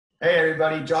Hey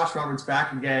everybody, Josh Roberts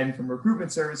back again from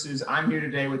Recruitment Services. I'm here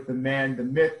today with the man, the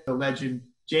myth, the legend,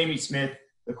 Jamie Smith,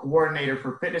 the coordinator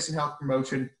for fitness and health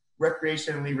promotion,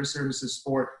 recreation and leisure services,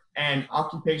 sport, and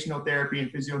occupational therapy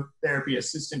and physiotherapy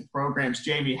assistant programs.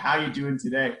 Jamie, how are you doing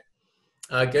today?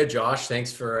 Good, Josh.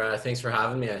 Thanks for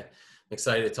having me. I'm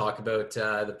excited to talk about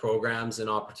the programs and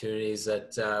opportunities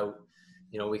that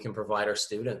we can provide our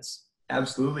students.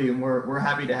 Absolutely, and we're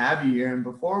happy to have you here. And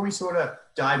before we sort of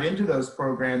dive into those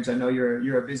programs, I know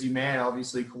you're a busy man,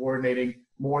 obviously coordinating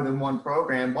more than one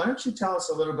program. Why don't you tell us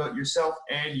a little about yourself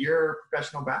and your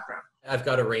professional background? I've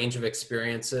got a range of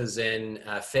experiences in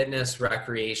fitness,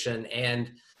 recreation,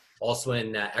 and also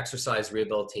in exercise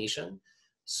rehabilitation.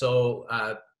 So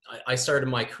I started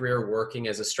my career working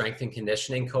as a strength and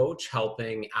conditioning coach,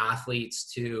 helping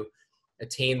athletes to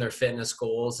attain their fitness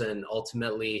goals and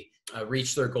ultimately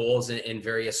reach their goals in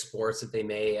various sports that they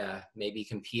may be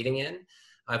competing in.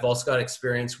 I've also got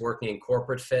experience working in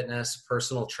corporate fitness,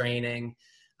 personal training.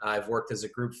 I've worked as a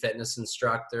group fitness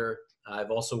instructor. I've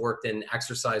also worked in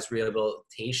exercise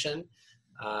rehabilitation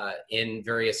in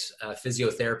various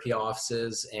physiotherapy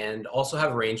offices, and also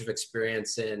have a range of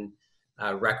experience in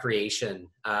recreation,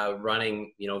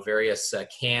 running various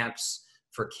camps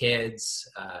for kids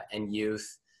and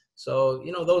youth. So,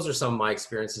 those are some of my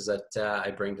experiences that I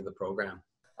bring to the program.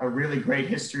 A really great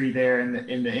history there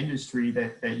in the industry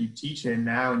that you teach in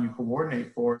now and you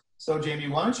coordinate for. So, Jamie,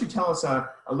 why don't you tell us a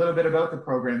little bit about the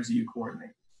programs that you coordinate?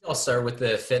 I'll start with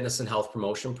the fitness and health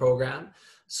promotion program.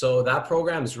 So that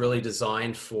program is really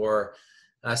designed for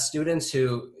students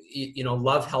who,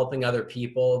 love helping other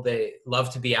people. They love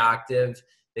to be active.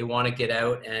 They want to get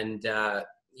out and,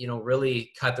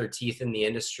 really cut their teeth in the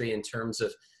industry in terms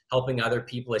of helping other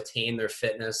people attain their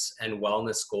fitness and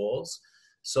wellness goals.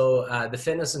 So the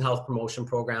fitness and health promotion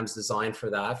program is designed for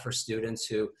that, for students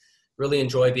who really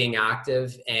enjoy being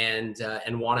active and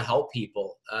want to help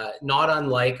people. Not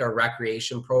unlike our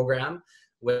recreation program,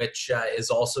 which is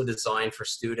also designed for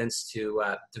students to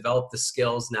develop the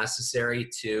skills necessary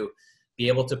to be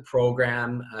able to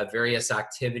program various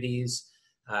activities,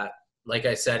 like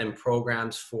I said, in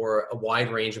programs for a wide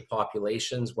range of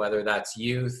populations, whether that's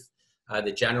youth,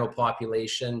 the general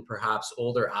population, perhaps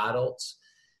older adults.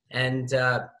 And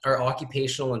our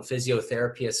occupational and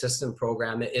physiotherapy assistant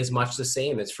program is much the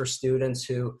same. It's for students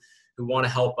who want to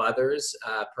help others,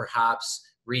 perhaps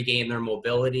regain their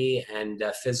mobility and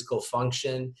physical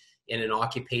function in an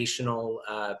occupational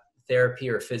therapy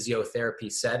or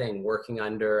physiotherapy setting, working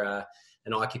under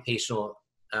an occupational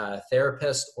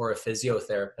therapist or a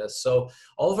physiotherapist. So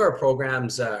all of our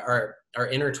programs are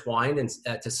intertwined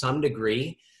to some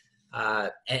degree,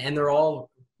 and they're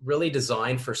all really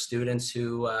designed for students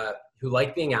who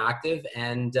like being active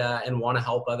and want to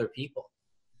help other people.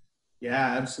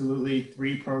 Yeah, absolutely.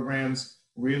 3 programs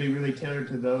really, really tailored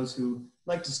to those who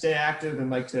like to stay active and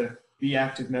like to be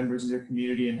active members of their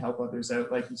community and help others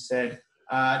out, like you said.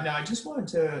 Now, I just wanted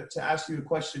to ask you a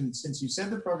question. Since you said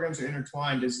the programs are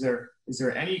intertwined, is there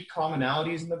any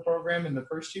commonalities in the program in the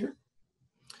first year?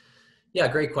 Yeah,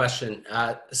 great question.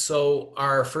 So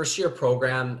our first year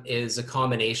program is a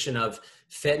combination of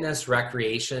fitness,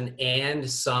 recreation, and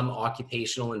some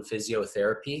occupational and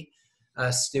physiotherapy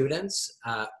students.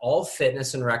 All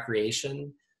fitness and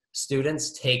recreation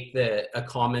students take a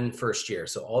common first year.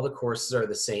 So all the courses are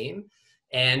the same.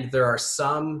 And there are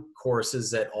some courses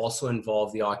that also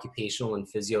involve the occupational and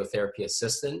physiotherapy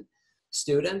assistant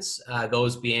students,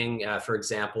 those being, for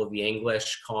example, the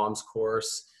English comms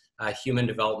course, human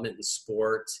development and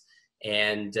sport,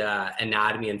 and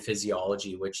anatomy and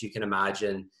physiology, which you can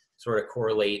imagine sort of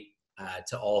correlate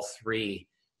to all 3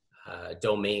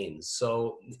 domains.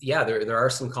 So yeah, there are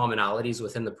some commonalities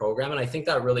within the program, and I think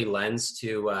that really lends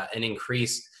to an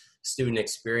increased student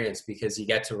experience, because you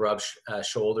get to rub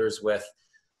shoulders with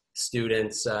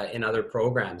students in other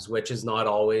programs, which is not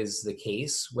always the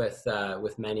case with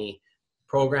many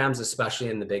programs, especially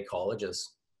in the big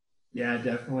colleges. Yeah,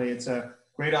 definitely. It's a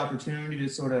great opportunity to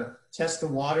sort of test the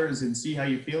waters and see how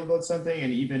you feel about something,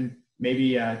 and even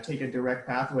maybe take a direct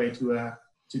pathway to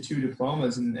 2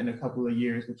 diplomas in a couple of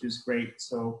years, which is great.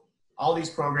 So all these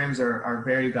programs are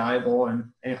very valuable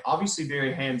and obviously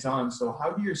very hands-on. So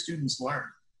how do your students learn?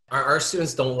 Our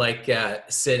students don't like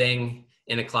sitting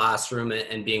in a classroom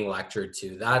and being lectured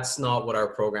to. That's not what our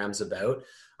program's about.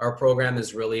 Our program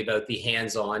is really about the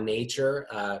hands-on nature,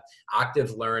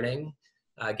 active learning,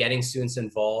 getting students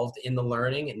involved in the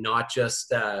learning, and not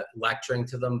just lecturing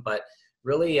to them, but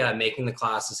really making the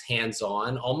classes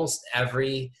hands-on. Almost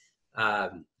every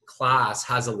class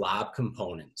has a lab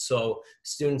component. So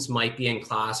students might be in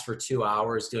class for 2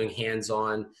 hours doing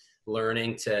hands-on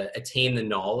learning to attain the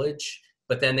knowledge,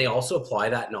 but then they also apply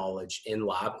that knowledge in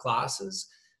lab classes.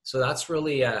 So that's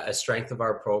really a strength of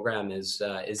our program is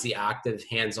the active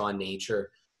hands-on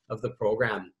nature of the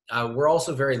program. We're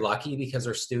also very lucky because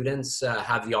our students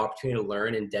have the opportunity to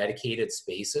learn in dedicated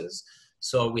spaces.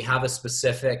 So we have a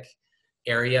specific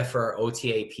area for our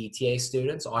OTA, PTA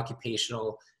students,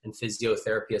 occupational and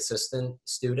physiotherapy assistant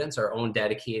students, our own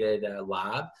dedicated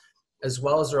lab, as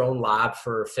well as our own lab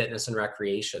for fitness and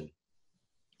recreation.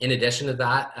 In addition to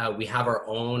that, we have our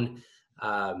own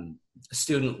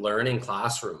student learning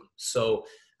classroom. So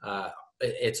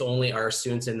it's only our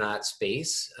students in that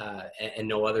space and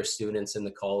no other students in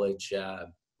the college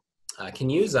can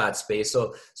use that space.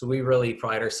 So we really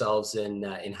pride ourselves in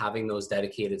having those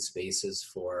dedicated spaces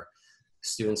for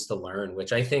students to learn,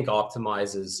 which I think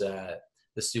optimizes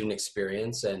the student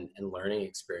experience and learning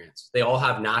experience. They all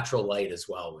have natural light as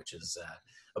well, which is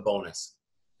a bonus.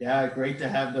 Yeah, great to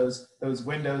have those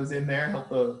windows in there, help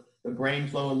the brain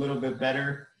flow a little bit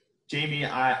better. Jamie,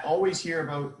 I always hear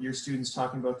about your students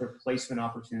talking about their placement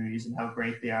opportunities and how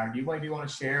great they are. Do you want to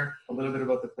share a little bit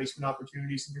about the placement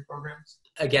opportunities in your programs?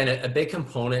 Again, a big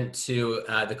component to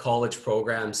the college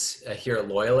programs here at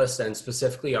Loyalist, and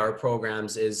specifically our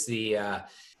programs, is the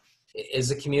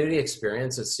community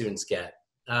experience that students get.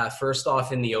 First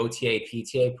off, in the OTA,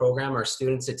 PTA program, our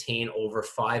students attain over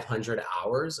 500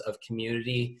 hours of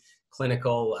community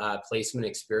clinical placement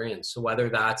experience. So whether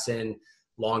that's in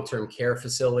long-term care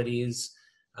facilities,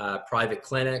 private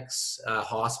clinics,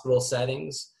 hospital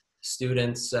settings,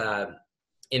 students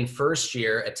in first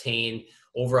year attain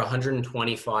over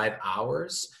 125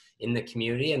 hours in the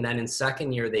community. And then in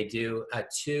second year, they do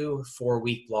 2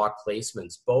 4-week block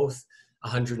placements, both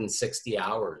 160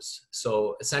 hours.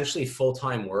 So essentially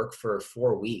full-time work for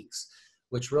 4 weeks,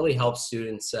 which really helps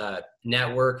students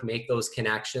network, make those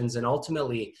connections, and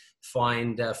ultimately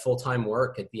find full-time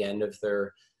work at the end of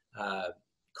their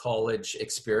college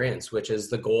experience, which is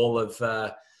the goal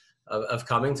of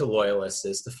coming to Loyalist,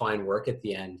 is to find work at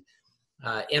the end.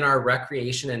 In our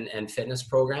recreation and fitness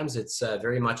programs, it's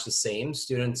very much the same.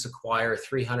 Students acquire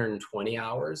 320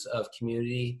 hours of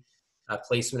community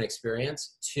placement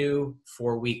experience, 2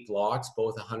 4-week blocks,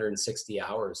 both 160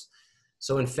 hours.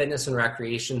 So in fitness and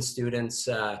recreation, students,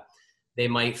 they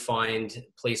might find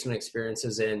placement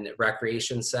experiences in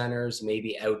recreation centers,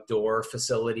 maybe outdoor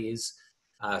facilities,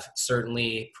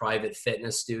 certainly private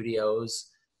fitness studios,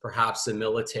 perhaps the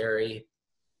military.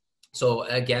 So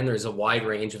again, there's a wide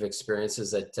range of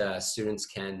experiences that students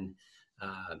can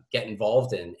get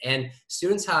involved in. And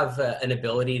students have an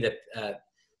ability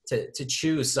to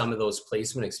choose some of those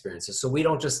placement experiences. So we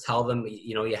don't just tell them,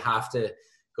 you have to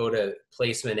go to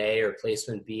placement A or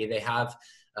placement B. They have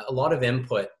a lot of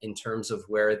input in terms of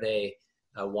where they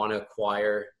want to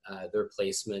acquire their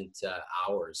placement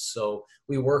hours. So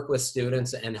we work with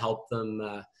students and help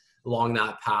them along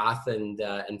that path and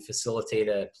facilitate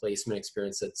a placement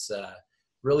experience that's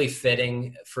really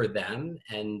fitting for them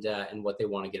and what they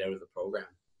want to get out of the program.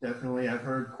 Definitely. I've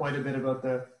heard quite a bit about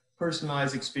the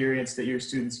personalized experience that your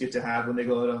students get to have when they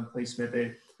go out on placement.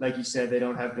 They, like you said, they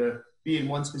don't have to be in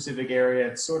one specific area.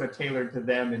 It's sort of tailored to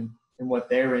them and what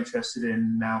they're interested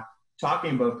in. Now,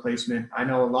 talking about placement, I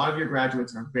know a lot of your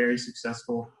graduates are very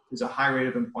successful. There's a high rate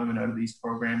of employment out of these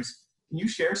programs. Can you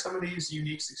share some of these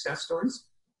unique success stories?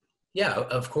 Yeah,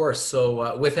 of course.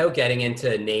 So without getting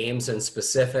into names and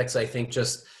specifics, I think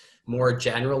just more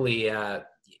generally,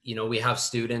 we have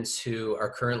students who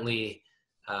are currently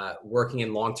working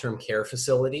in long-term care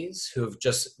facilities who have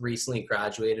just recently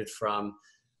graduated from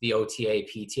the OTA,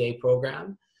 PTA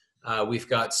program. We've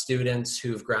got students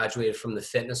who've graduated from the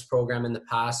fitness program in the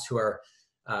past who are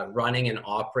running and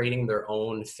operating their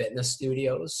own fitness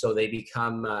studios. So they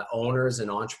become owners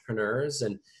and entrepreneurs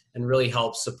and really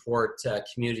help support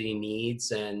community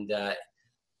needs and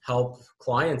help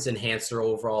clients enhance their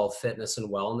overall fitness and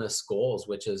wellness goals,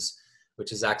 which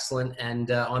is excellent.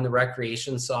 And on the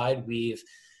recreation side, we've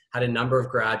had a number of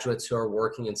graduates who are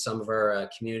working in some of our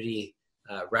community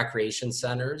recreation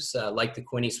centers, like the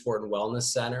Quinte Sport and Wellness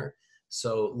Center.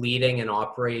 So leading and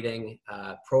operating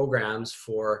programs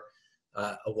for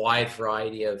a wide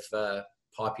variety of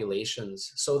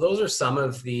populations. So those are some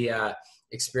of the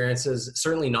experiences,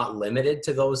 certainly not limited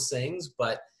to those things,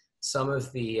 but some of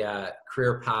the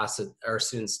career paths that our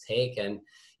students take. And,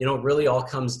 it really all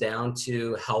comes down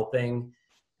to helping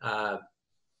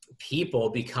people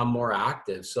become more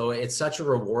active. So it's such a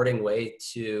rewarding way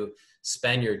to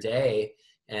spend your day.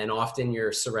 And often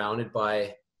you're surrounded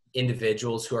by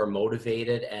individuals who are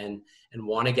motivated and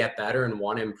want to get better and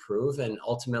want to improve and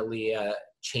ultimately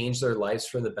change their lives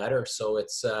for the better. So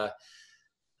it's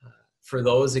for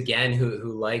those, again,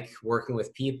 who like working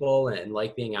with people and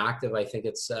like being active, I think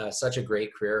it's such a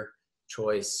great career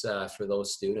choice for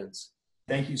those students.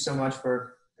 Thank you so much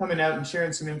for coming out and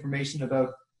sharing some information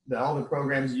about all the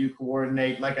programs you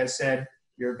coordinate. Like I said,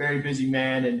 you're a very busy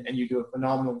man, and you do a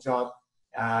phenomenal job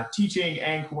teaching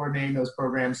and coordinating those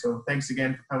programs. So thanks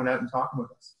again for coming out and talking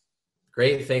with us.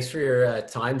 Great. Thanks for your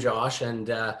time, Josh. And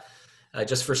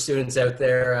just for students out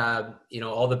there,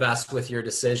 all the best with your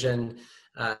decision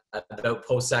about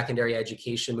post-secondary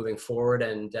education moving forward.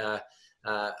 And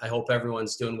I hope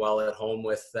everyone's doing well at home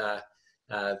with the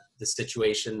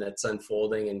situation that's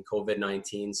unfolding in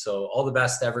COVID-19. So all the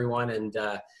best, everyone. And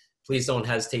please don't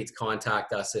hesitate to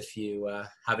contact us if you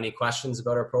have any questions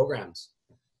about our programs.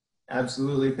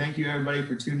 Absolutely. Thank you, everybody,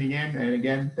 for tuning in. And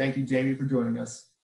again, thank you, Jamie, for joining us.